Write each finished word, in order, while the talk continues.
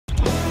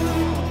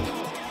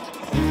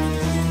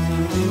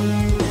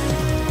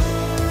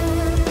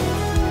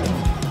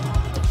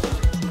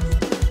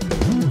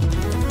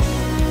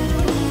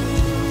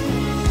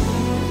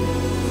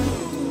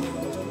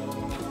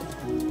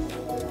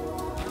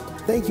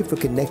Thank you for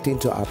connecting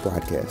to our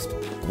broadcast.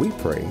 We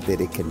pray that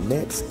it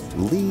connects,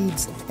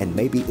 leads, and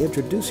maybe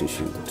introduces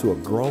you to a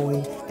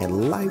growing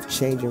and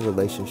life-changing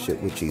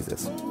relationship with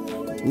Jesus.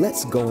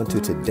 Let's go into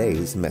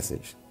today's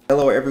message.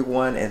 Hello,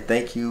 everyone, and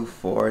thank you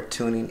for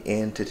tuning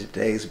in to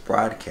today's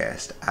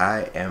broadcast.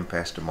 I am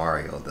Pastor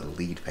Mario, the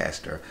lead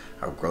pastor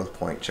of Growth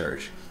Point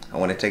Church. I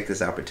want to take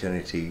this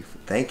opportunity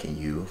thanking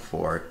you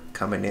for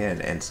coming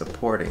in and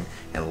supporting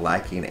and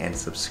liking and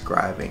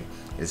subscribing.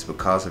 It's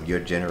because of your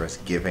generous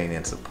giving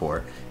and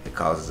support. It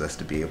causes us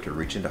to be able to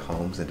reach into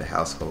homes, into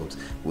households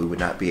we would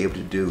not be able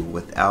to do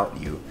without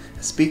you.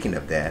 Speaking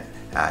of that,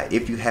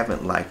 if you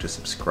haven't liked or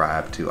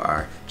subscribed to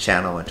our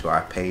channel and to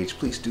our page,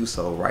 please do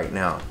so right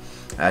now.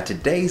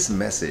 Today's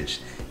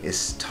message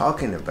is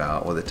talking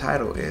about, well, the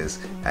title is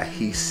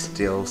He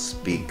Still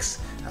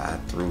Speaks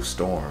Through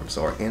Storms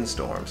or in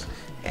Storms.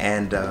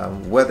 And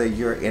whether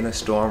you're in a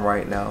storm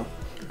right now,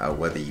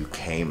 whether you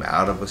came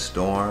out of a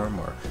storm,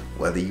 or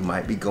whether you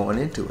might be going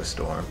into a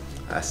storm,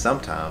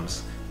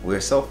 sometimes we're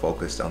so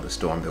focused on the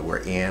storm that we're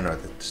in or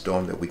the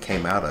storm that we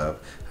came out of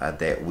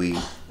that we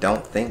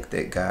don't think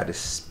that God is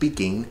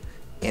speaking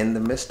in the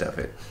midst of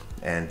it.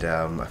 And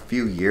a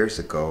few years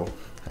ago,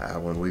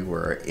 when we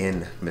were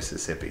in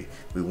Mississippi,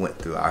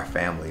 our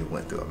family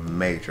went through a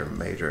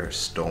major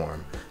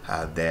storm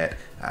that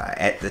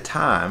at the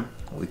time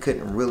we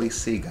couldn't really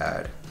see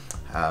God.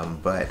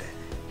 But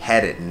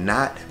had it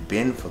not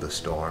been for the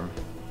storm,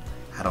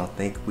 I don't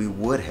think we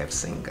would have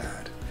seen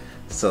God.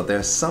 So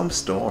there's some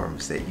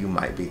storms that you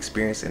might be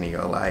experiencing in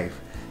your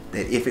life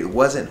that if it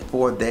wasn't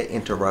for that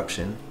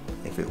interruption,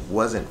 if it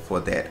wasn't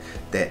for that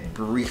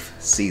brief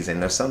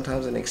season, or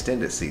sometimes an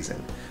extended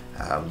season,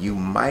 you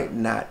might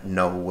not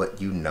know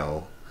what you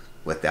know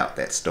without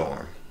that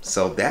storm.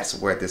 So that's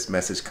where this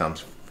message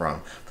comes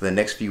from. For the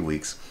next few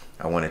weeks,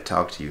 I want to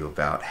talk to you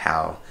about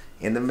how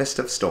in the midst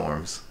of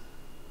storms,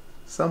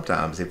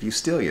 sometimes if you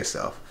still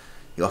yourself,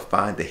 you'll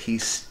find that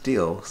He's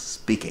still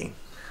speaking.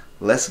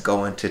 Let's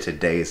go into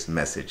today's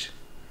message.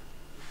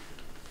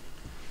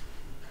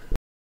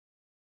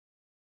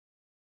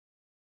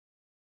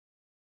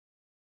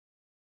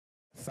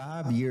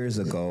 Five years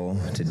ago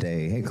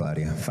today, hey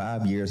Claudia,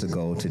 5 years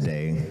ago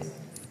today,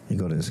 you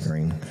go to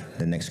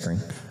the next screen.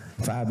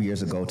 5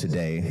 years ago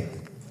today,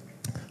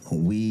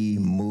 we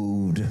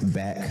moved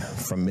back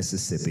from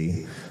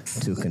Mississippi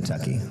to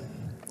Kentucky.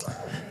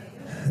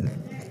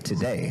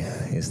 Today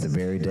is the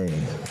very day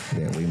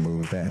that we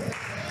moved back.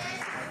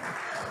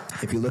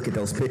 If you look at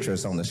those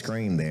pictures on the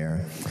screen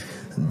there,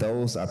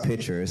 those are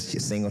pictures,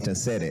 Singleton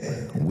said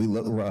it, we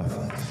look rough.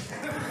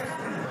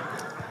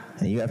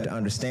 And you have to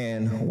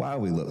understand why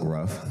we look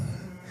rough,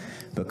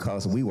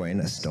 because we were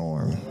in a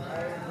storm.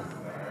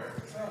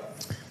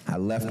 I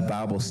left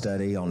Bible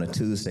study on a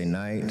Tuesday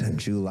night,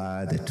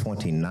 July the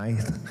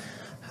 29th,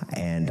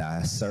 and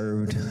I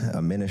served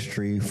a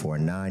ministry for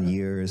 9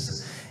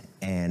 years.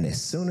 And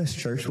as soon as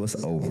church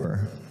was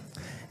over,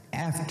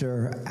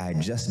 after I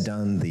just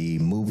done the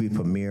movie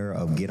premiere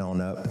of Get On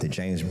Up, the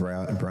James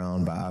Brown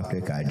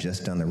biopic, I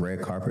just done the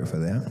red carpet for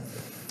that.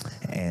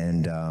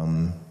 And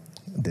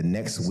the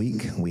next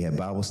week, we had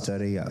Bible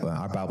study.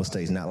 Our Bible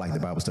study is not like the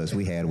Bible studies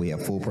we had. We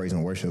have full praise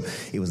and worship.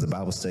 It was the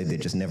Bible study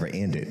that just never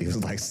ended. It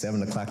was like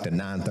 7 o'clock to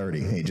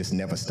 9:30. It just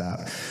never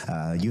stopped.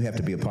 You have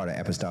to be a part of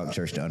Apostolic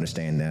Church to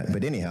understand that.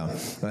 But anyhow,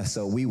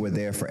 so we were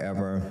there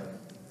forever.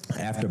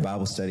 After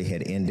Bible study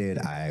had ended,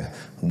 I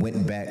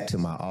went back to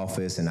my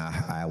office, and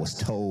I was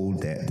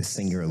told that the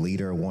senior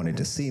leader wanted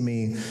to see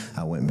me.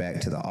 I went back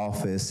to the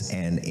office,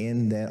 and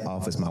in that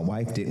office, my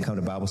wife didn't come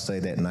to Bible study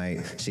that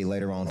night. She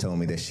later on told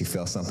me that she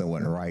felt something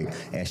wasn't right,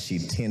 as she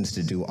tends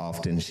to do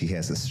often. She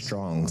has a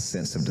strong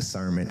sense of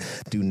discernment.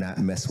 Do not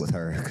mess with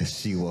her, because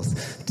she will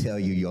tell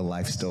you your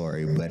life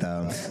story. But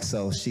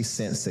so she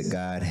sensed that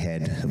God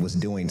was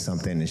doing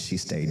something, and she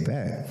stayed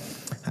back.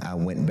 I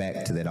went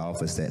back to that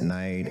office that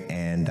night,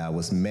 and I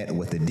was met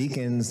with the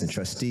deacons and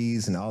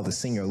trustees and all the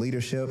senior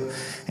leadership,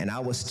 and I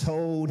was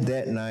told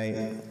that night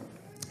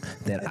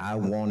that I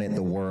wanted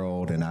the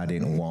world and I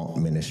didn't want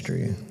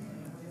ministry,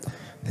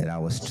 that I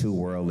was too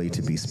worldly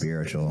to be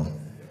spiritual,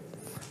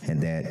 and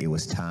that it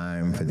was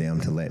time for them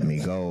to let me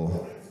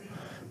go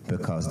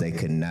because they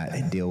could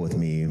not deal with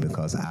me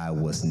because I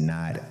was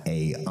not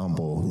a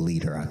humble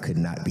leader. I could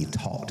not be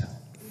taught.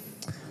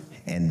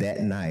 And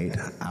that night,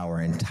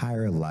 our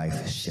entire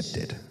life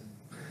shifted.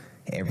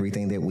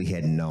 Everything that we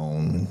had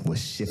known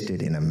was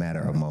shifted in a matter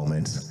of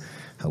moments.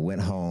 I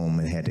went home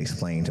and had to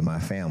explain to my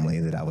family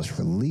that I was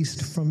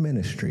released from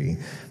ministry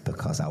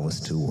because I was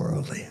too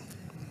worldly,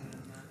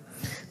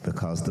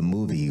 because the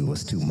movie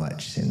was too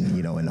much. And,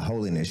 you know, in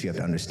holiness, you have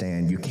to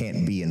understand you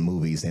can't be in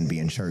movies and be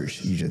in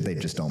church. They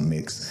just don't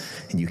mix.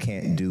 And you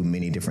can't do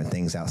many different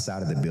things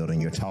outside of the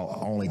building. You're taught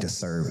only to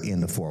serve in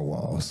the four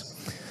walls.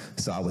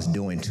 So I was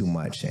doing too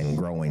much and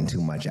growing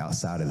too much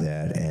outside of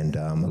that. And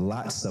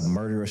lots of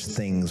murderous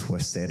things were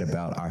said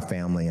about our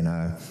family and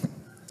I.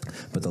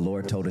 But the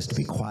Lord told us to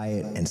be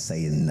quiet and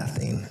say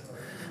nothing.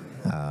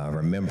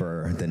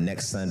 Remember the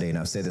next Sunday, and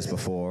I've said this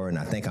before, and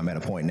I think I'm at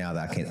a point now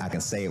that I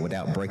can say it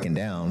without breaking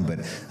down, but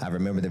I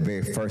remember the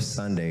very first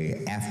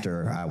Sunday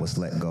after I was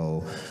let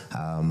go.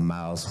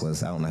 Miles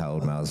was, I don't know how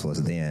old Miles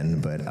was then,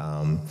 but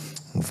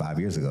 5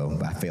 years ago.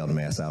 I failed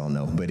math, so I don't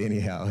know. But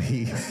anyhow,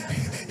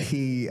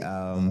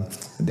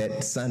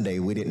 that Sunday,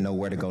 we didn't know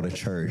where to go to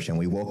church, and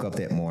we woke up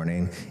that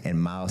morning,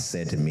 and Miles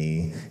said to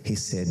me, he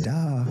said,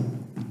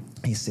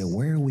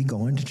 where are we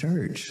going to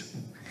church?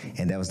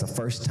 And that was the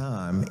first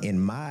time in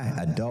my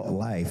adult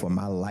life, or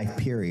my life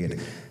period,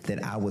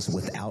 that I was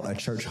without a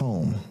church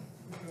home.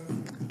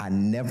 I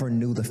never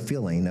knew the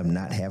feeling of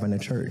not having a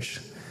church.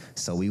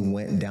 So we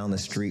went down the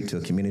street to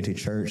a community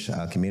church,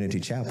 community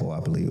chapel, I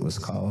believe it was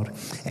called.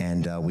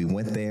 And we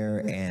went there,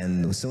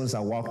 and as soon as I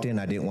walked in,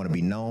 I didn't want to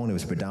be known. It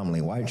was a predominantly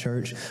white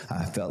church.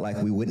 I felt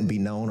like we wouldn't be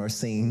known or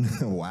seen.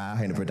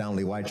 Why? In a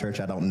predominantly white church,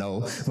 I don't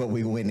know. But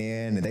we went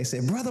in, and they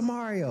said, Brother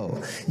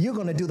Mario, you're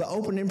going to do the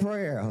opening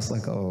prayer. I was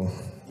like, oh,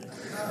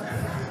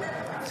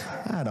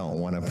 I don't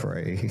want to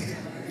pray.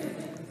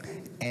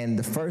 And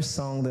the first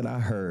song that I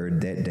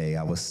heard that day,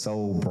 I was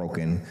so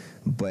broken,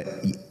 but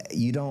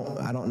I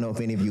don't know if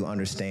any of you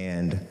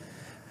understand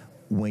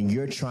when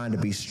you're trying to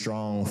be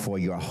strong for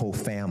your whole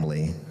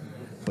family,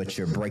 but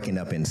you're breaking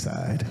up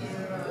inside.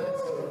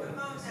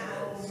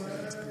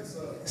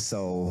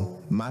 So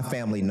my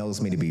family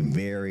knows me to be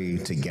very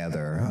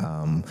together.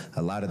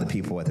 A lot of the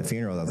people at the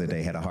funeral the other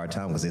day had a hard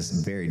time because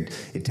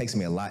it takes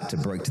me a lot to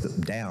break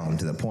down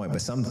to the point,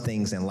 but some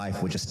things in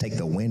life would just take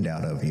the wind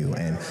out of you.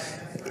 And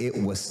it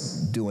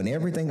was doing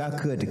everything I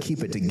could to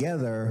keep it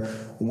together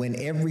when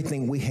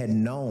everything we had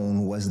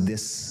known was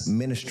this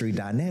ministry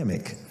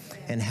dynamic.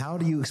 And how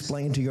do you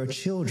explain to your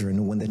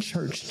children when the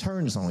church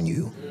turns on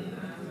you?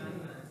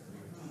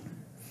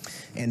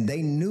 And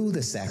they knew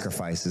the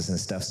sacrifices and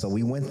stuff. So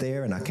we went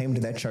there, and I came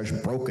to that church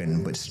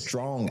broken, but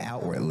strong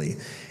outwardly.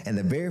 And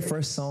the very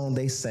first song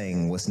they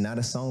sang was not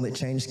a song that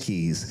changed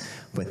keys,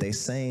 but they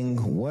sang,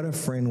 "What a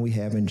friend we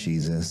have in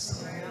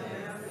Jesus.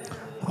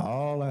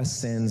 All our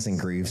sins and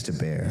griefs to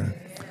bear.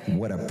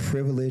 What a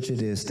privilege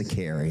it is to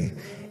carry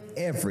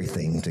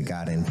everything to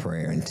God in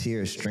prayer." And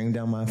tears streamed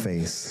down my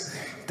face,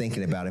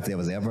 thinking about if there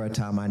was ever a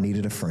time I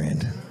needed a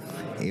friend,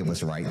 it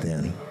was right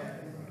then.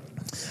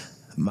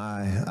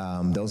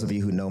 Those of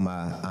you who know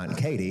my Aunt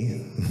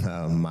Katie,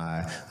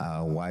 my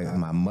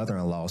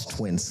mother-in-law's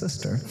twin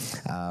sister,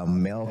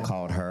 Mel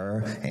called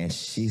her, and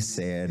she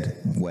said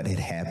what had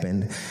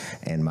happened,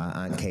 and my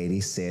Aunt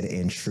Katie said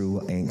in true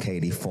Aunt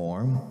Katie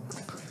form,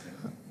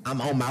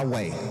 "I'm on my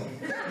way."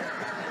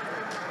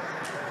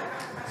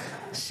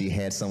 She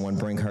had someone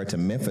bring her to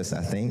Memphis,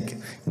 I think,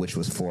 which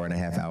was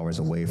 4.5 hours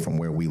away from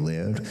where we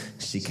lived.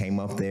 She came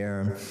up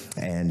there,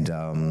 and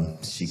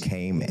she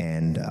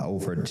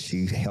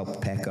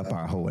helped pack up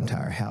our whole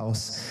entire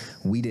house.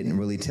 We didn't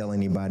really tell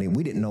anybody.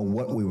 We didn't know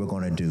what we were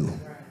going to do.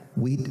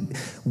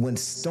 When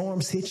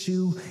storms hit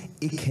you,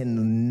 it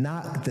can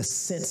knock the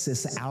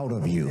senses out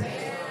of you.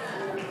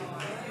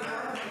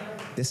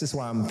 This is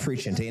why I'm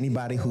preaching to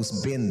anybody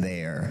who's been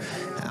there.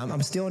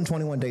 I'm still in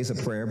 21 days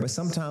of prayer, but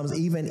sometimes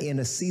even in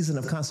a season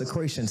of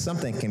consecration,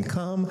 something can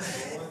come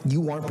you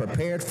weren't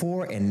prepared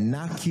for and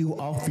knock you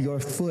off your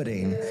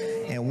footing.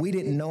 And we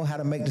didn't know how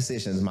to make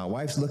decisions. My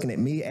wife's looking at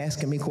me,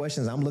 asking me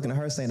questions. I'm looking at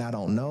her saying, I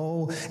don't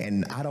know.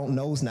 And I don't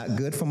know is not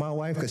good for my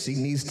wife because she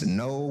needs to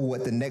know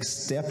what the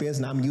next step is.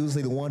 And I'm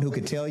usually the one who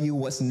could tell you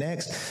what's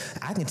next.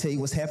 I can tell you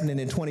what's happening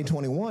in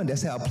 2021.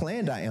 That's how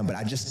planned I am. But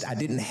I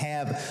didn't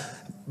have,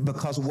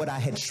 because what I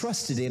had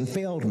trusted in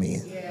failed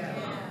me.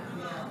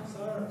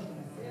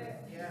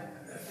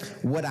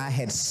 What I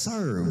had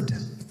served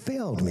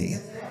failed me.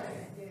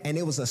 And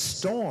it was a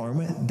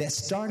storm that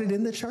started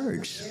in the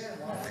church.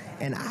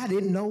 And I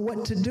didn't know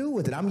what to do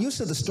with it. I'm used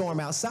to the storm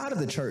outside of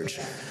the church,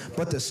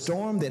 but the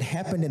storm that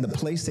happened in the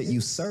place that you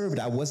served,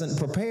 I wasn't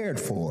prepared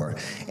for.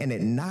 And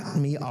it knocked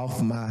me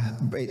off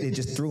it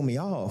just threw me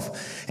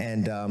off.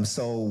 And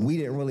so we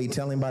didn't really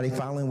tell anybody.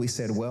 Finally, we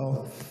said,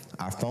 well,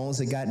 our phones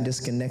had gotten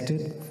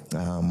disconnected.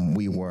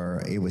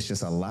 It was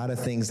just a lot of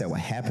things that were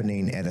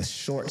happening at a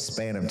short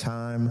span of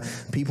time.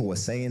 People were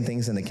saying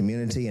things in the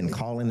community and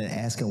calling and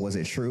asking, was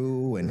it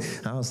true? And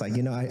I was like,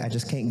 I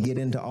just can't get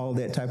into all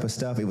that type of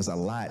stuff. It was a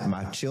lot.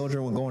 My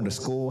children were going to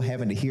school,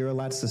 having to hear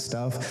lots of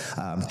stuff.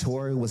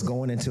 Tori was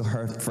going into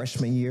her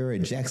freshman year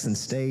at Jackson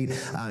State.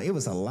 It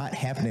was a lot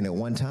happening at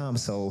one time.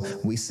 So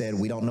we said,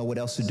 we don't know what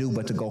else to do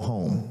but to go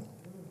home.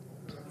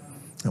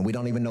 And we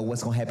don't even know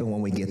what's going to happen when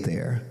we get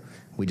there.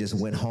 We just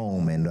went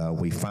home, and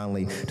we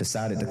finally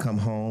decided to come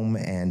home,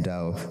 and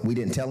we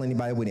didn't tell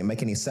anybody. We didn't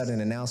make any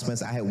sudden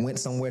announcements. I had went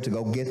somewhere to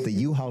go get the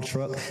U-Haul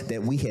truck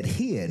that we had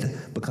hid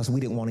because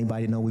we didn't want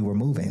anybody to know we were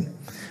moving.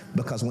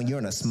 Because when you're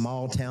in a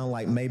small town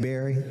like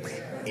Mayberry,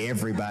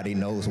 everybody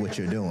knows what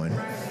you're doing.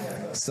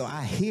 So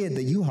I hid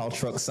the U-Haul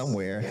truck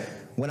somewhere.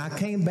 When I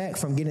came back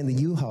from getting the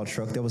U-Haul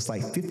truck, there was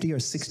like 50 or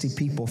 60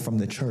 people from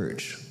the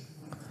church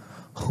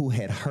who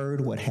had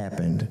heard what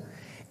happened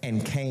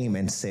and came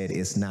and said,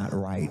 it's not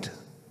right.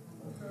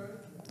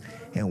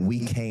 And we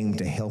came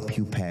to help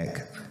you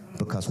pack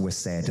because we're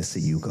sad to see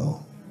you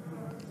go.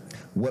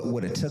 What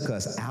would have took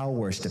us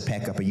hours to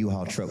pack up a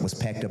U-Haul truck was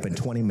packed up in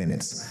 20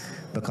 minutes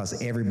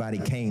because everybody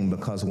came,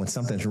 because when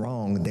something's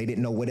wrong, they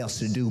didn't know what else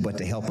to do but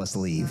to help us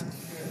leave.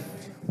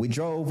 We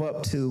drove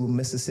up to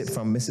Mississippi,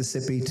 from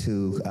Mississippi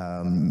to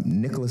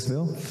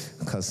Nicholasville,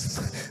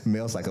 because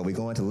Mel's like, are we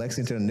going to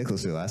Lexington or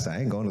Nicholasville? I said,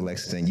 I ain't going to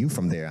Lexington. You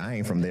from there. I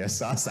ain't from there.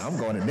 So I said, I'm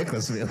going to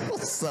Nicholasville.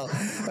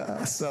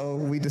 So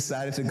we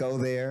decided to go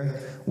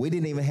there. We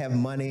didn't even have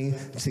money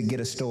to get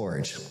a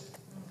storage.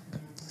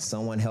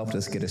 Someone helped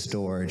us get a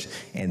storage,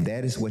 and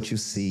that is what you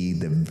see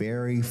the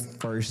very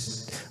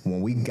first,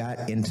 when we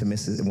got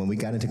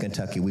into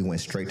Kentucky, we went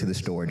straight to the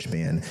storage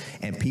bin,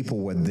 and people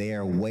were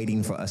there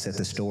waiting for us at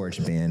the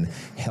storage bin,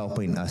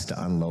 helping us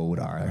to unload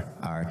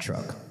our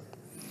truck.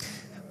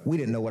 We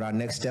didn't know what our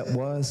next step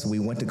was. We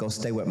went to go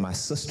stay with my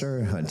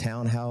sister, her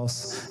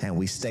townhouse, and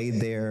we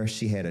stayed there.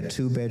 She had a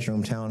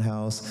 2-bedroom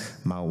townhouse.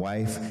 My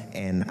wife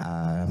and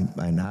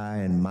I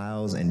and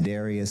Miles and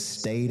Darius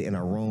stayed in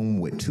a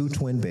room with 2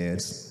 twin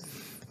beds.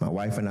 My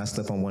wife and I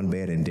slept on one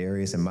bed, and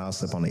Darius and Miles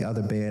slept on the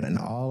other bed, and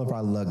all of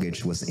our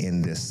luggage was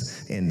in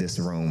this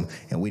room,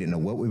 and we didn't know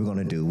what we were going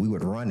to do. We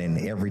would run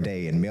in every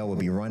day, and Mel would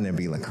be running and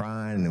be like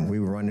crying, and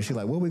we would run, and she's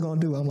like, what are we going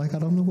to do? I'm like, I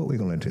don't know what we're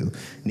going to do.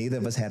 Neither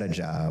of us had a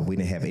job. We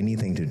didn't have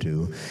anything to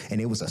do, and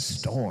it was a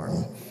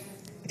storm.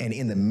 And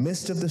in the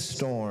midst of the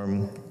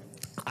storm,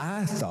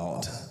 I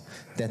thought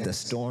that the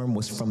storm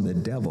was from the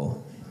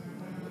devil.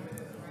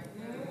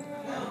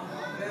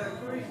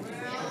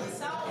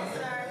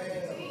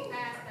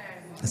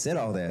 I said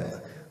all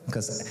that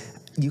because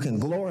you can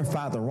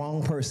glorify the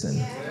wrong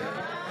person.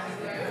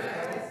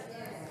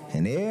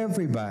 And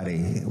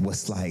everybody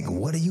was like,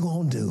 what are you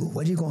going to do?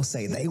 What are you going to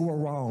say? They were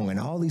wrong, and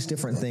all these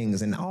different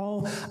things. And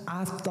all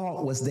I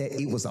thought was that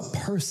it was a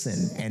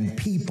person and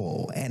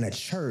people and a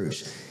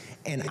church.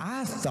 And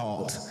I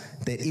thought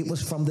that it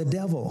was from the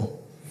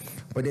devil.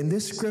 But in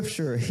this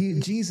scripture,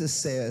 Jesus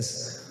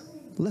says,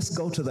 let's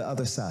go to the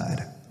other side.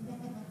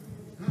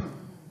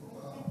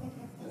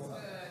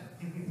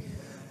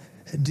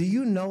 Do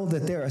you know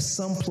that there are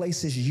some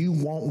places you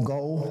won't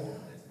go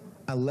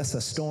unless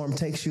a storm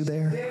takes you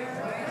there?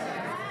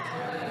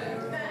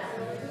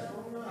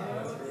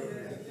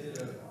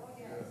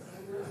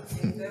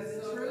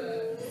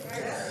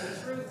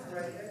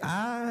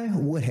 I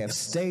would have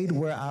stayed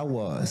where I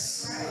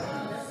was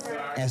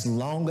as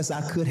long as I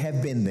could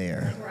have been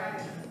there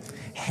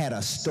had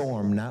a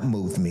storm not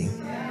moved me.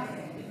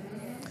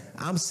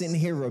 I'm sitting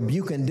here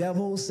rebuking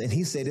devils, and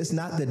he said, it's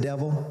not the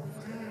devil.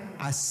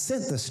 I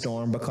sent the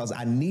storm because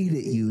I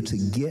needed you to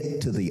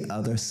get to the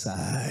other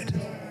side.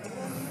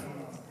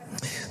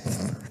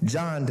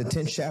 John, the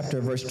 10th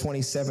chapter, verse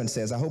 27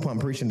 says, I hope I'm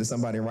preaching to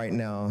somebody right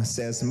now,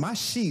 says, my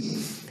sheep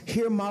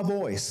hear my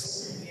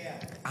voice.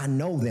 I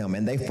know them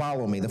and they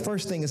follow me. The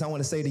first thing is I want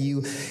to say to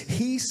you,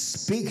 he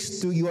speaks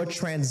through your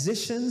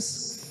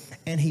transitions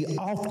and he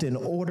often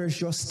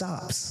orders your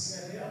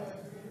stops.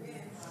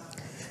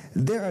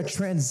 There are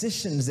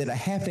transitions that are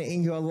happening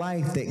in your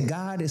life that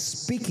God is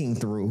speaking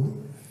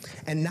through.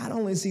 And not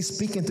only is he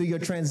speaking through your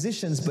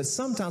transitions, but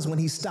sometimes when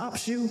he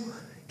stops you,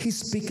 he's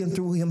speaking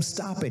through him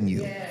stopping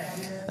you.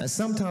 And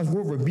sometimes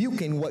we're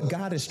rebuking what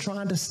God is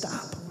trying to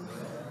stop.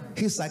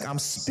 He's like, I'm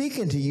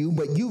speaking to you,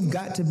 but you've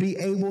got to be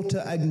able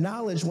to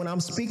acknowledge when I'm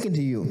speaking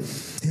to you.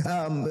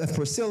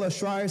 Priscilla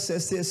Schreier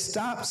says this,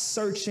 stop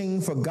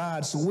searching for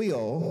God's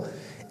will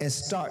and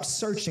start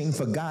searching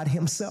for God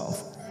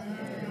himself.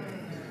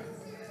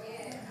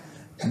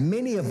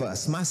 Many of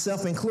us,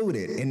 myself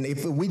included, and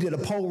if we did a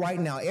poll right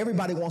now,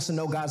 everybody wants to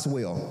know God's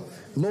will.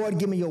 Lord,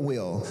 give me your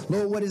will.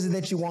 Lord, what is it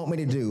that you want me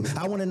to do?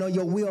 I want to know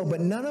your will, but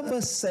none of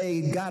us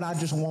say, God, I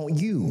just want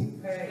you.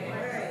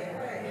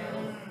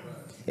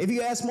 If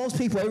you ask most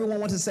people, everyone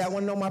wants to say, I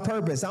want to know my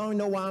purpose. I don't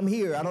know why I'm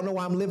here. I don't know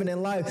why I'm living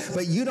in life.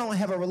 But you don't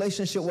have a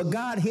relationship with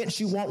God, hence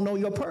you won't know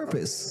your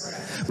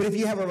purpose. But if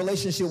you have a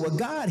relationship with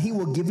God, he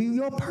will give you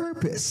your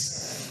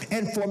purpose.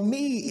 And for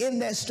me, in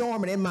that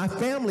storm, and in my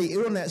family,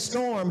 in that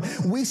storm,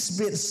 we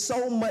spent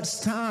so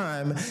much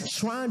time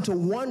trying to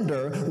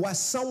wonder why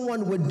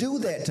someone would do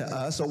that to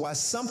us or why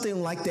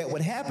something like that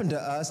would happen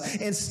to us,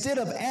 instead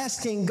of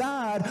asking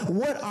God,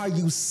 what are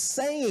you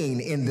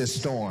saying in this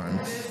storm?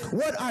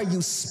 What are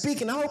you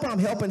speaking? I hope I'm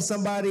helping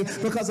somebody,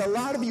 because a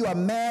lot of you are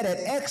mad at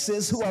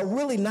exes who are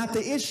really not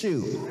the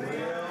issue.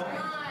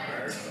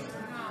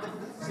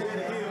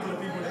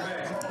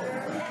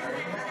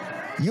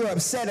 You're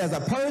upset as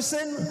a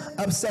person,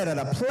 upset at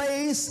a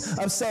place,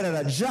 upset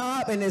at a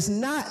job, and it's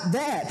not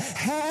that.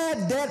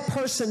 Had that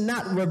person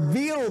not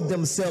revealed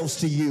themselves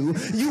to you,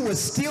 you would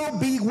still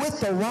be with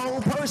the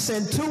wrong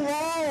person too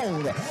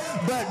long.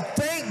 But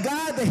thank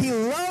God that he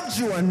loved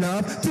you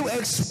enough to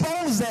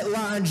expose that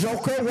lying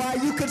joker while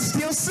you could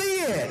still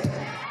see it.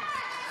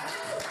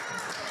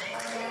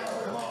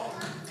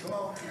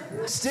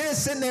 Still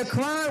sitting there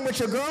crying with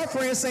your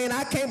girlfriend saying,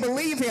 I can't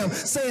believe him,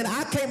 saying,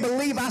 I can't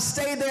believe I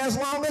stayed there as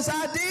long as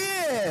I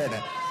did.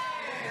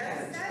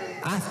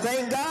 I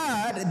thank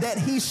God that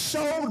he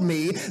showed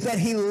me that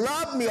he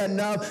loved me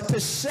enough to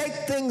shake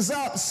things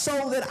up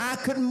so that I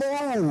could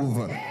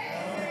move.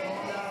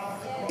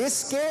 It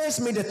scares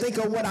me to think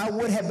of what I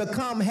would have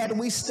become had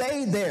we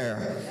stayed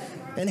there.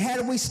 And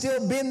had we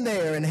still been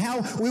there, and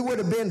how we would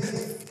have been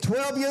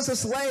 12 years a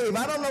slave.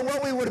 I don't know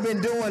what we would have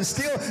been doing,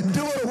 still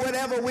doing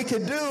whatever we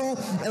could do,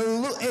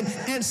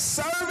 and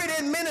serving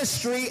in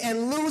ministry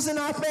and losing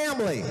our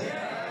family.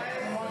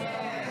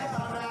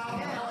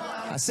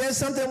 I said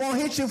something won't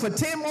hit you for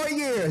 10 more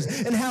years,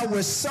 and how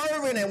we're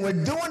serving and we're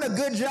doing a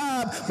good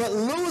job, but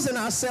losing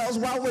ourselves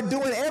while we're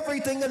doing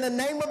everything in the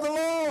name of the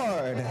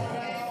Lord.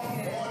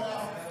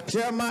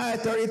 Jeremiah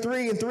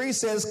 33:3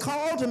 says,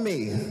 call to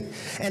me,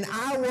 and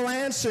I will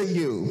answer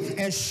you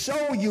and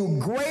show you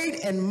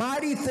great and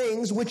mighty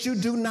things which you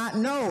do not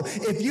know.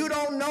 If you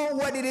don't know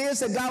what it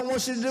is that God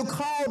wants you to do,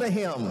 call to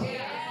him.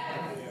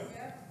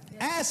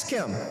 Ask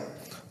him.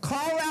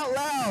 Call out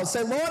loud.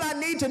 Say, Lord, I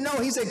need to know.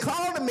 He said,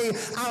 call to me.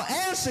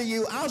 I'll answer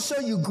you. I'll show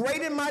you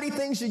great and mighty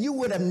things that you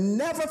would have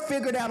never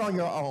figured out on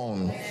your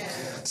own.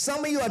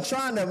 Some of you are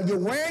you're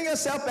wearing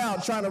yourself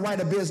out trying to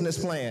write a business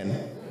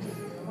plan.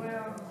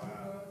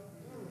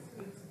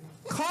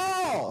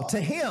 Call to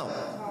him.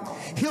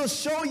 He'll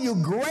show you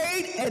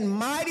great and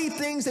mighty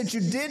things that you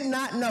did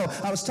not know.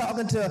 I was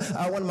talking to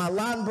one of my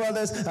Latin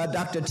brothers,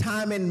 Dr.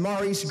 Timon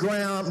Maurice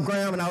Graham,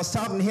 and I was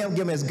talking to him.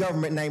 Give him his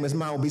government name. His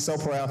mom will be so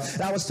proud.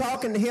 And I was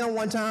talking to him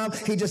one time.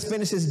 He just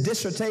finished his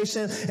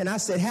dissertation, and I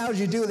said, how did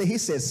you do that? He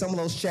said, some of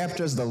those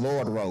chapters the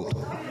Lord wrote.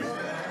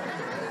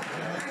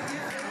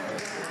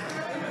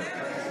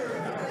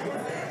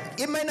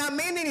 It may not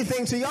mean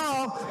anything to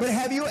y'all, but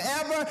have you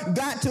ever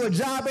got to a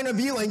job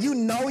interview and you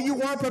know you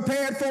weren't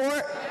prepared for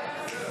it?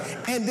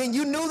 And then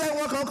you knew they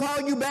weren't going to call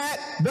you back,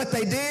 but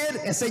they did,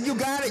 and said you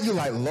got it? You're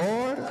like,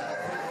 Lord,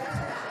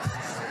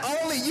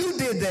 only you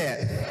did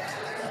that.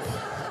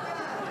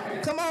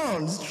 Come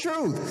on, it's the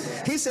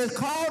truth. He says,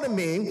 call to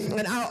me,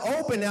 and I'll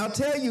open, and I'll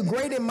tell you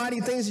great and mighty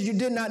things that you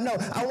did not know.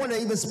 I want to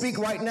even speak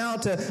right now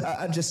to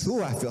I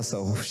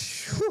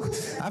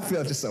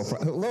feel just so,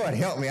 Lord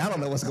help me. I don't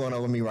know what's going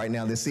on with me right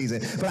now this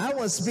season. But I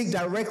want to speak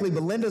directly.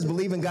 Belinda's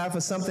believing God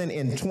for something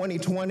in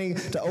 2020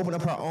 to open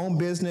up her own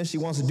business. She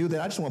wants to do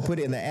that. I just want to put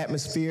it in the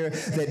atmosphere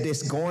that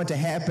it's going to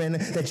happen,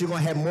 that you're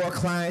going to have more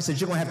clients,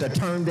 that you're going to have to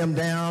turn them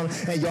down,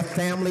 and your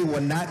family will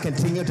not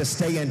continue to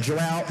stay in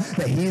drought,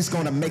 that he's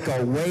going to make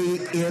a way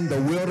in the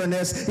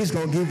wilderness. He's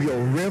going to give you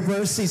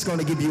rivers. He's going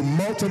to give you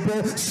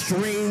multiple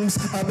streams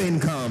of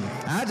income.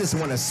 I just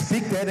want to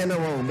speak that in the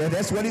room.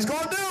 That's what he's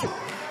going to do.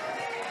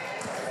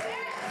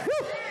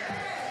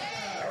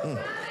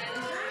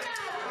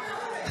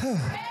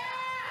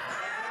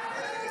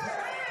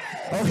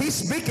 Oh, he's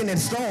speaking in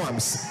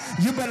storms.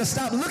 You better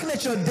stop looking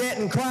at your debt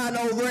and crying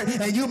over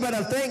it, and you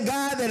better thank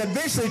God that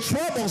eventually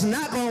trouble's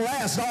not going to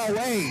last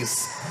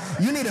always.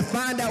 You need to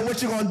find out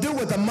what you're going to do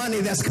with the money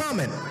that's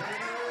coming.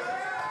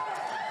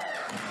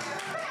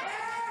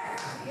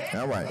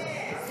 All right.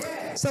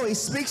 So he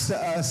speaks to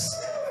us.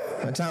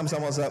 My time's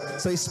almost up.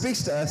 So he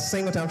speaks to us.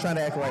 Sing with me, I'm trying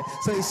to act right.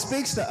 So he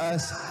speaks to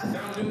us,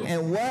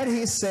 and what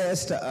he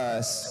says to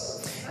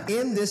us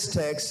in this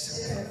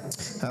text,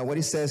 what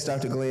he says,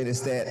 Dr. Glid,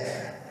 is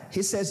that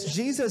he says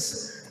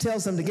Jesus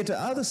tells them to get to the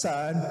other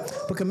side,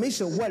 but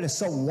Kamisha, what is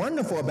so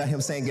wonderful about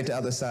him saying get to the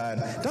other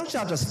side? Don't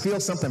y'all just feel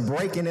something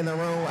breaking in the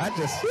room? I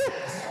just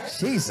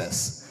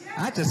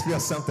feel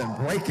something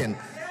breaking.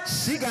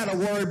 She got a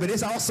word, but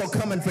it's also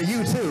coming for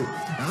you too.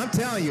 I'm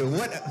telling you,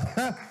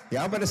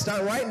 y'all better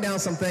start writing down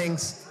some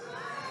things.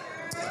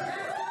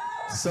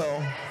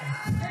 So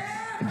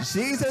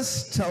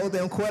Jesus told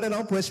them, quit it,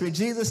 don't push me.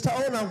 Jesus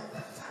told them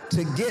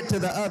to get to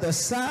the other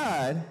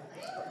side,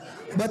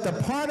 but the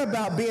part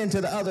about being to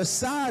the other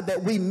side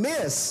that we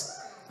miss,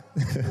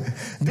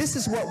 this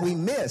is what we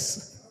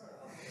miss,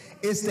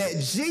 is that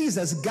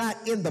Jesus got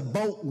in the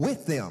boat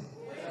with them.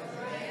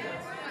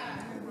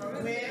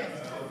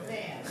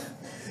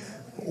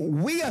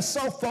 We are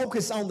so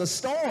focused on the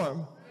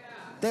storm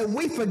that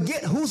we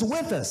forget who's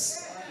with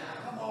us.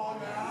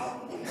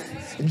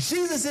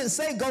 Jesus didn't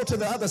say go to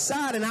the other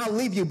side and I'll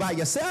leave you by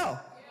yourself.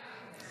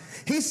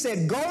 He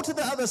said go to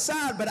the other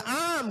side, but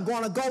I'm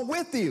going to go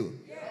with you.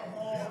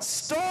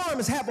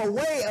 Storms have a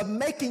way of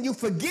making you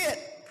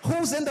forget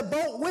who's in the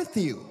boat with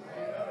you.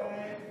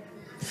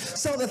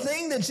 So the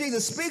thing that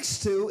Jesus speaks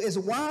to is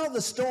while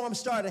the storm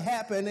started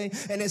happening,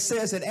 and it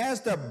says that as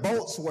their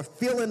boats were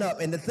filling up,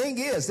 and the thing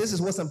is, this is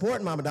what's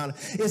important, Mama Donna,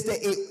 is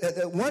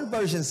that one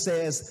version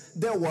says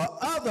there were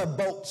other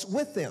boats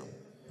with them.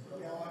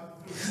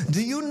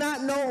 Do you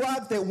not know,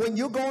 Rob, that when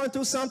you're going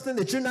through something,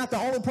 that you're not the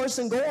only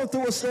person going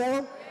through a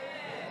storm?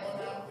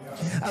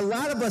 A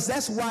lot of us,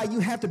 that's why you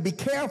have to be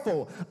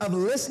careful of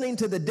listening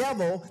to the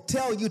devil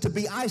tell you to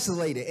be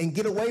isolated and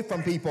get away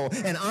from people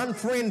and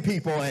unfriend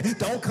people and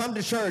don't come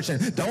to church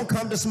and don't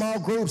come to small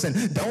groups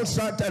and don't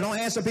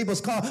answer people's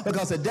calls,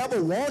 because the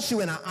devil wants you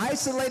in an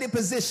isolated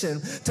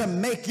position to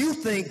make you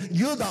think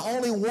you're the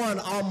only one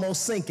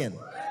almost sinking.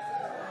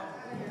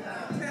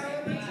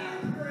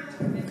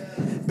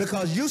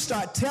 Because you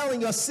start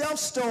telling yourself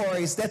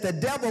stories that the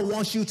devil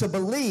wants you to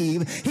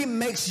believe. He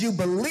makes you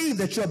believe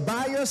that you're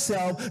by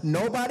yourself.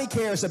 Nobody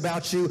cares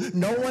about you.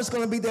 No one's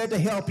going to be there to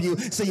help you.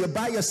 So you're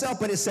by yourself,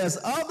 but it says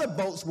other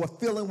boats were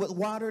filling with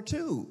water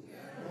too.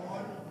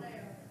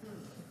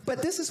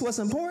 But this is what's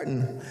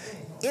important.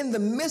 In the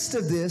midst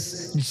of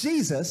this,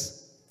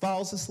 Jesus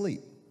falls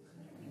asleep.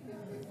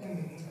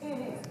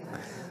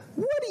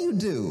 What do you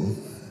do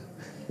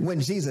when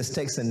Jesus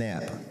takes a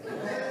nap?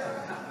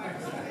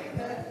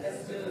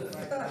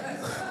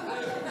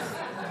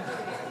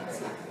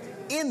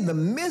 In the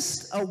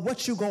midst of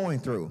what you're going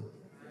through,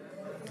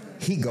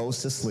 he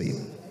goes to sleep.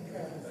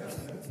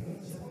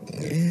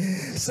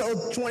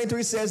 So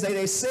 23 says that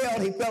they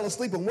sailed, he fell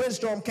asleep, a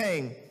windstorm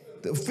came,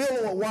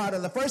 filling with water.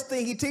 And the first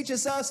thing he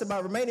teaches us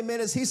about remaining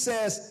minutes, he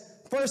says,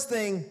 first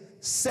thing,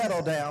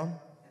 settle down.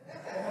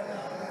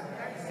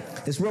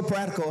 It's real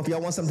practical. If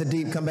y'all want something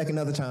deep, come back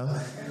another time.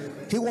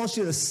 He wants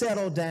you to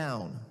settle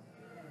down.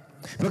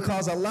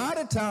 Because a lot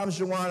of times,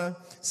 Joanna,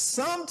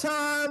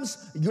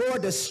 sometimes your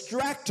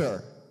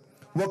distractor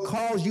will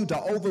cause you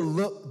to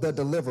overlook the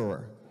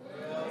deliverer.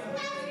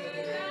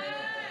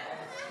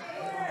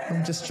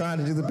 I'm just trying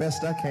to do the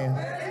best I can.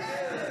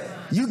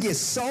 You get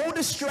so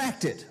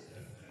distracted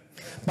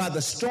by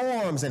the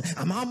storms, and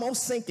I'm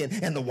almost sinking,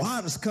 and the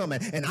water's coming,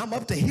 and I'm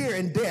up to here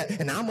in debt,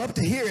 and I'm up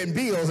to here in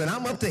bills, and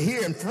I'm up to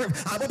here in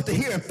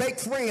fake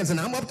friends, and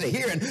I'm up to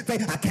here in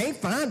fake. I can't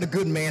find a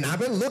good man. I've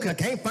been looking. I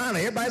can't find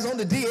it. Everybody's on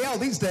the DL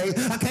these days.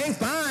 I can't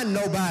find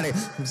nobody.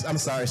 I'm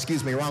sorry.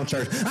 Excuse me. Wrong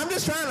church. I'm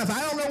just trying to. If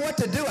I don't know what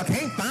to do, I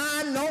can't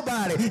find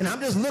nobody, and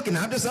I'm just looking.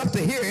 I'm just up to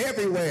here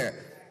everywhere,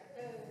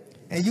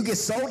 and you get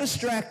so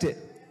distracted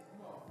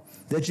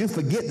that you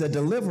forget the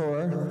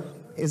deliverer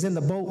is in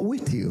the boat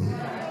with you.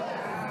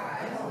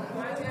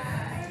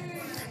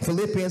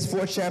 Philippians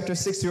 4 chapter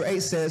 6 through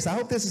 8 says, I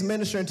hope this is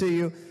ministering to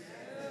you.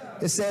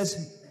 It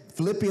says,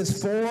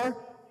 Philippians 4,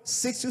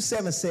 6 through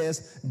 7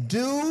 says,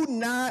 do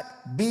not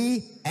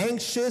be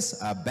anxious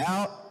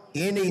about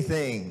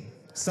anything.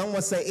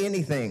 Someone say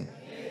anything.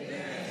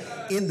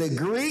 In the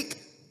Greek,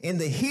 in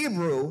the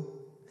Hebrew,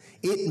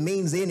 it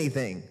means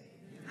anything.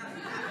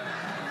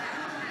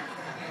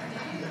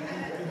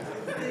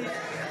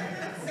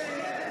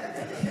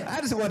 I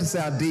just want to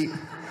sound deep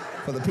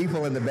for the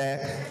people in the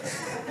back.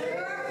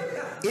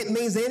 It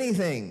means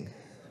anything.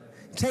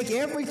 Take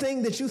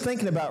everything that you're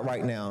thinking about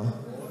right now.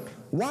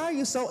 Why are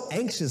you so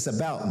anxious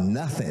about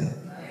nothing?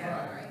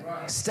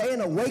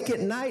 Staying awake at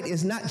night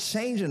is not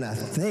changing a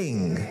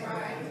thing.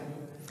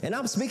 And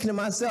I'm speaking to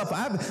myself.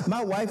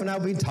 My wife and I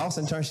have been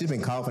tossing and turning. She's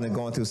been coughing and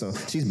going through some.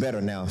 She's better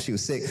now. She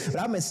was sick.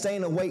 But I've been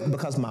staying awake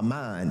because my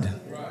mind.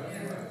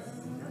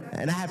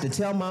 And I have to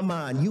tell my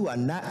mind, you are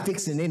not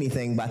fixing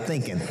anything by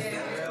thinking.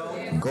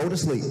 Go to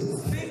sleep.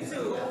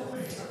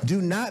 Do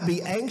not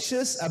be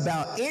anxious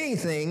about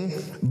anything,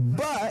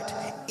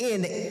 but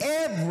in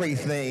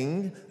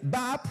everything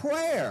by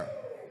prayer.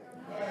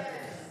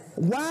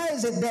 Why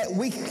is it that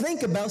we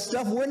think about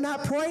stuff we're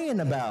not praying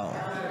about?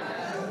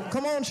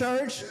 Come on,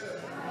 church.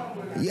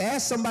 You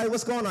ask somebody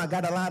what's going on. I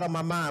got a lot on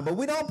my mind, but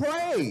we don't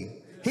pray.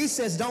 He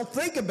says don't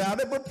think about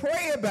it, but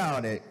pray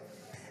about it.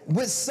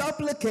 With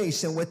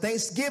supplication, with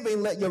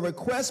thanksgiving, let your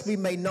requests be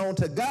made known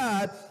to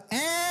God,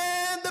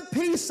 and the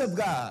peace of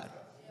God.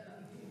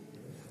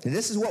 And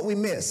this is what we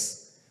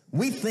miss.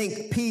 We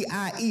think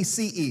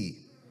P-I-E-C-E.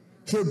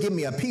 He'll give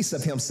me a piece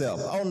of himself.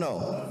 Oh,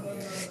 no.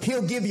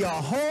 He'll give you a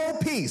whole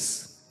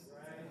piece.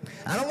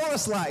 I don't want a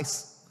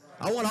slice.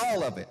 I want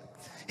all of it.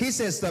 He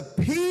says the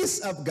peace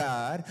of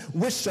God,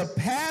 which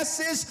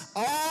surpasses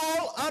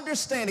all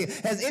understanding.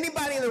 Has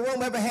anybody in the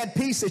room ever had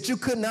peace that you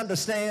couldn't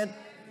understand?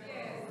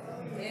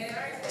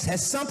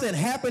 Has something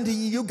happened to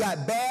you, you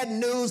got bad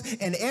news,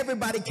 and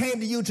everybody came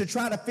to you to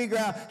try to figure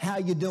out how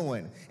you're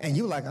doing. And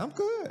you're like, I'm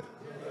good.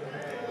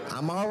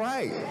 I'm all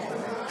right.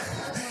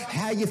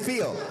 How you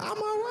feel? I'm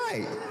all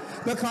right.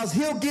 Because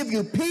he'll give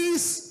you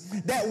peace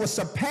that will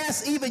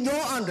surpass even your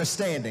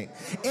understanding.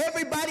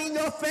 Everybody in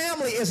your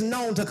family is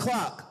known to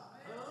clock.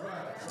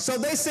 So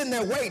they sitting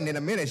there waiting. In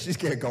a minute, she's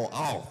going to go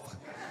off.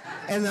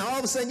 And then all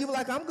of a sudden, you be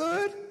like, I'm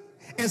good.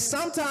 And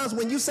sometimes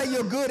when you say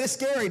you're good, it's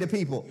scary to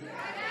people.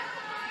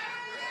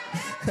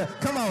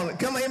 Come on,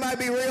 anybody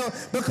be real?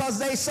 Because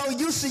they so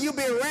used to you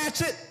being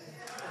ratchet.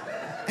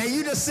 And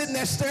you just sitting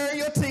there stirring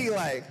your tea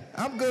like,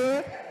 I'm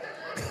good.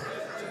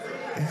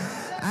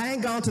 I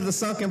ain't gone to the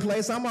sunken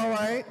place. I'm all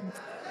right.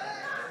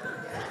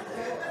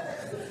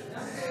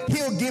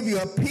 He'll give you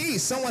a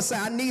peace. Someone say,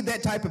 I need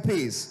that type of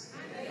peace.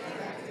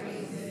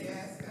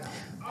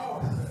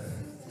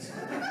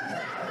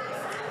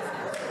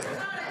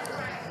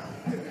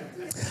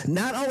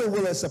 Not only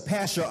will it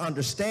surpass your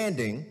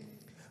understanding,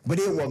 but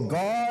it will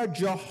guard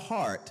your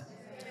heart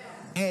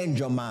and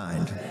your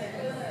mind.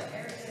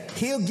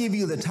 He'll give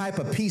you the type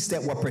of peace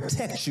that will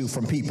protect you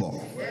from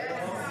people.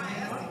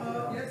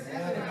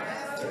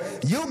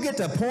 You'll get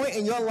to a point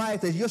in your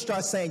life that you'll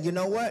start saying, you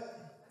know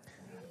what?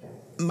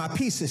 My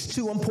peace is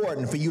too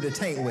important for you to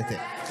taint with it.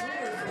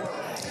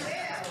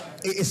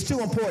 It's too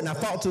important. I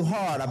fought too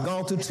hard. I've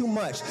gone through too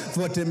much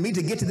for me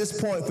to get to this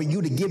point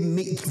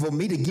for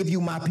me to give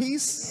you my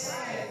peace.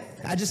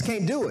 I just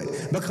can't do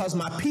it because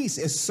my peace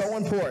is so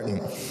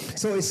important.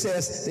 So he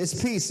says,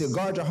 it's peace. You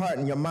guard your heart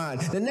and your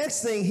mind. The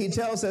next thing he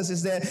tells us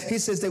is that he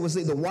says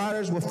the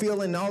waters were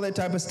filling and all that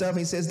type of stuff.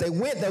 He says they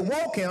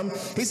woke him.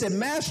 He said,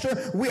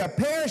 Master, we are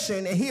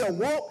perishing. And he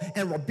awoke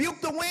and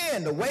rebuked the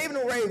wind, the wave and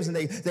the waves, and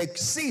they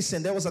ceased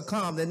and there was a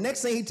calm. The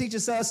next thing he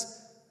teaches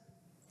us,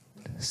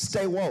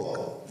 stay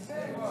woke.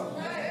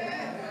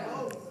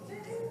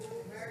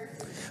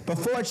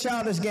 Before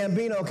Childish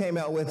Gambino came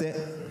out with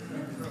it,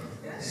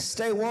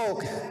 stay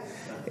woke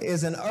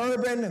is an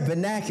urban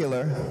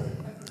vernacular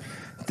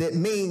that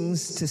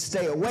means to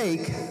stay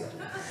awake,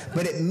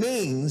 but it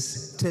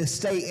means to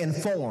stay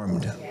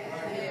informed.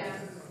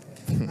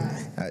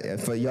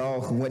 For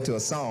y'all who went to a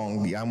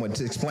song, I'm going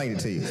to explain it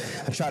to you.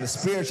 I try to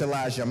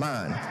spiritualize your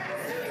mind.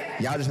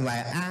 Y'all just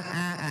like,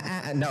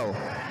 no.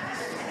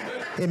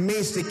 It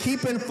means to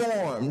keep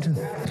informed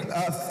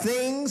of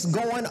things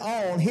going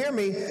on, hear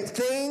me,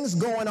 things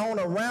going on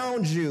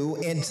around you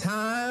in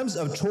times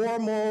of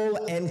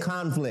turmoil and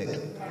conflict.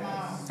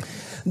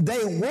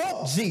 They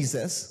woke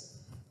Jesus,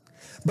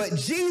 but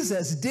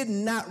Jesus did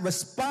not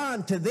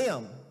respond to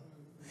them.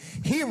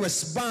 He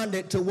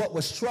responded to what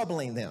was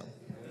troubling them.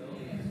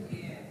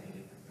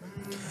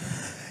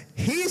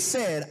 He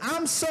said,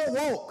 I'm so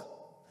woke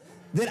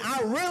that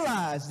I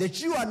realize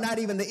that you are not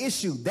even the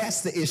issue.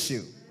 That's the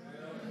issue.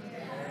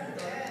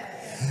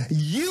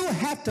 You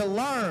have to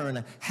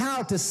learn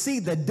how to see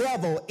the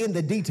devil in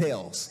the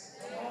details.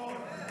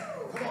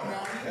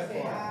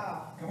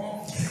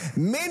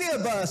 Many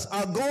of us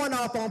are going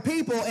off on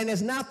people, and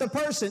it's not the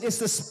person, it's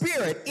the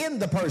spirit in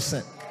the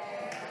person.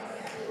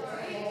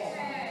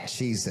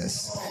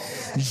 Jesus.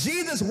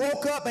 Jesus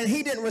woke up and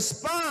he didn't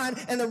respond,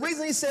 and the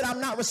reason he said,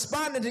 I'm not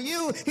responding to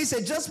you, he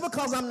said, just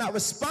because I'm not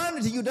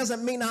responding to you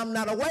doesn't mean I'm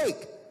not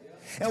awake.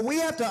 And we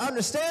have to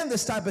understand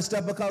this type of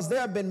stuff because there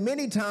have been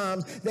many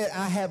times that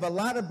I have a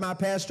lot of my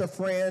pastor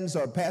friends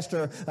or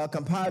pastor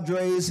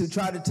compadres who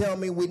try to tell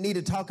me we need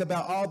to talk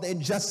about all the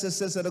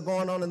injustices that are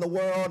going on in the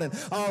world and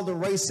all the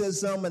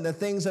racism and the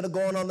things that are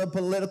going on in the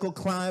political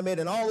climate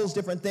and all those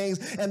different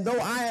things. And though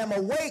I am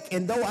awake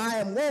and though I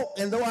am woke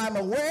and though I'm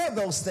aware of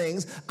those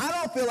things, I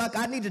don't feel like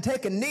I need to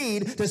take a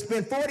need to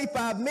spend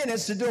 45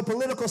 minutes to do a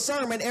political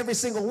sermon every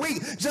single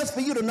week just for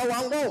you to know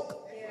I'm woke.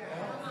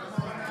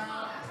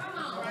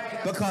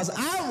 Because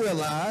I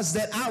realize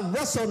that I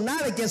wrestle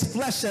not against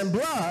flesh and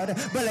blood,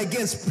 but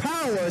against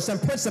powers and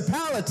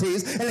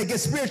principalities and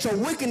against spiritual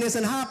wickedness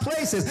in high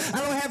places. I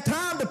don't have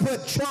time to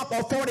put Trump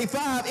or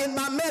 45 in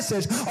my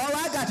message. All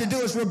I got to do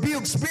is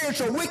rebuke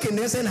spiritual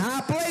wickedness in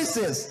high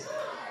places.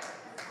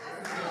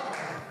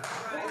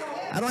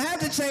 I don't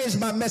have to change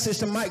my message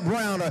to Mike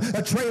Brown or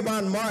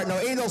Trayvon Martin or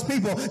any of those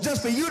people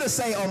just for you to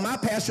say, oh, my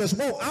pastor is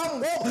woke. I'm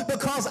woke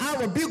because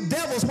I rebuke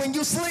devils when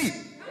you sleep.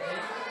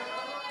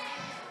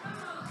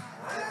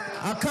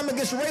 I come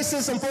against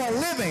racism for a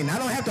living. I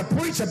don't have to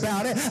preach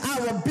about it. I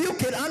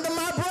rebuke it under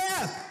my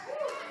breath.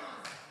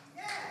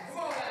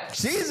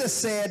 Jesus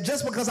said,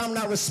 just because I'm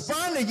not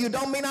responding to you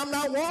don't mean I'm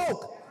not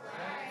woke.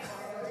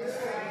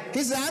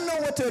 He said, I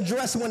know what to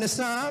address when it's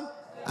time.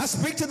 I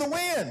speak to the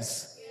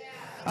winds.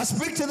 I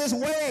speak to these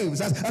waves.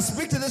 I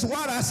speak to this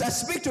water. I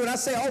speak to it. I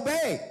say,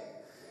 obey.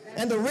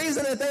 And the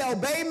reason that they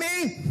obey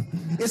me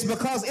is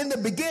because in the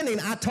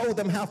beginning, I told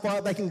them how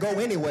far they can go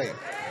anyway.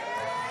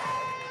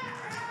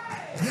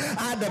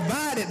 I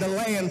divided the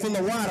land from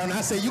the water, and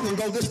I said, you can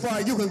go this far,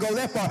 you can go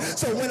that far.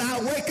 So when I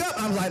wake up,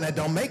 I'm like,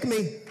 don't make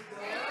me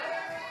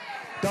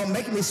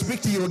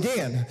speak to you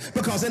again.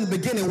 Because in the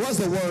beginning was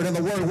the Word, and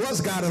the Word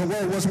was God, and the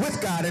Word was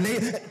with God. And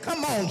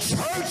come on,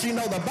 church, you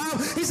know the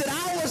Bible. He said,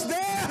 I was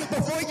there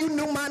before you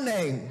knew my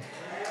name.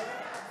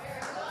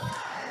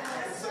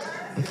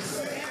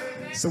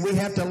 So we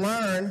have to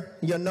learn,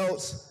 your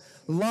notes,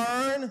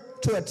 learn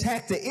to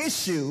attack the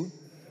issue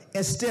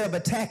instead of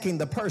attacking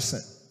the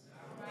person.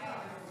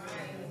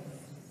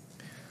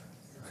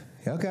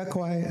 Y'all got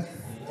quiet.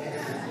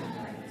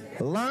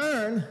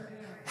 Learn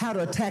how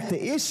to attack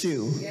the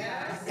issue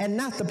and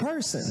not the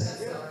person.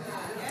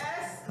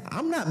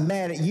 I'm not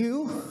mad at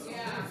you.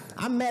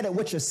 I'm mad at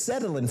what you're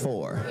settling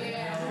for.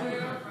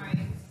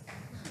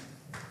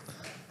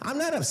 I'm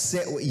not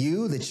upset with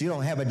you that you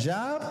don't have a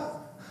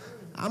job.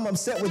 I'm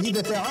upset with you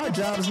that there are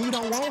jobs and you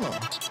don't want them.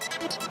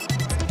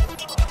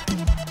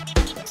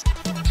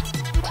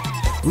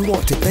 We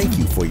want to thank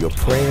you for your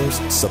prayers,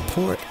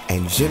 support,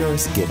 and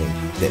generous giving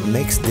that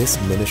makes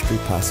this ministry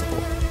possible.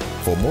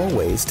 For more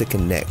ways to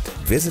connect,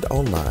 visit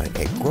online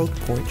at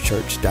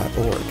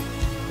GrowthePointChurch.org.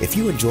 If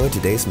you enjoyed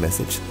today's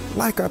message,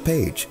 like our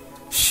page,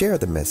 share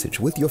the message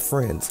with your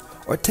friends,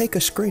 or take a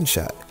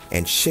screenshot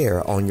and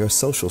share on your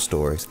social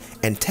stories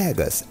and tag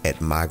us at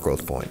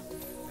MyGrowthPoint.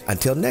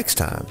 Until next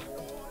time,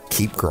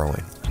 keep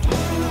growing.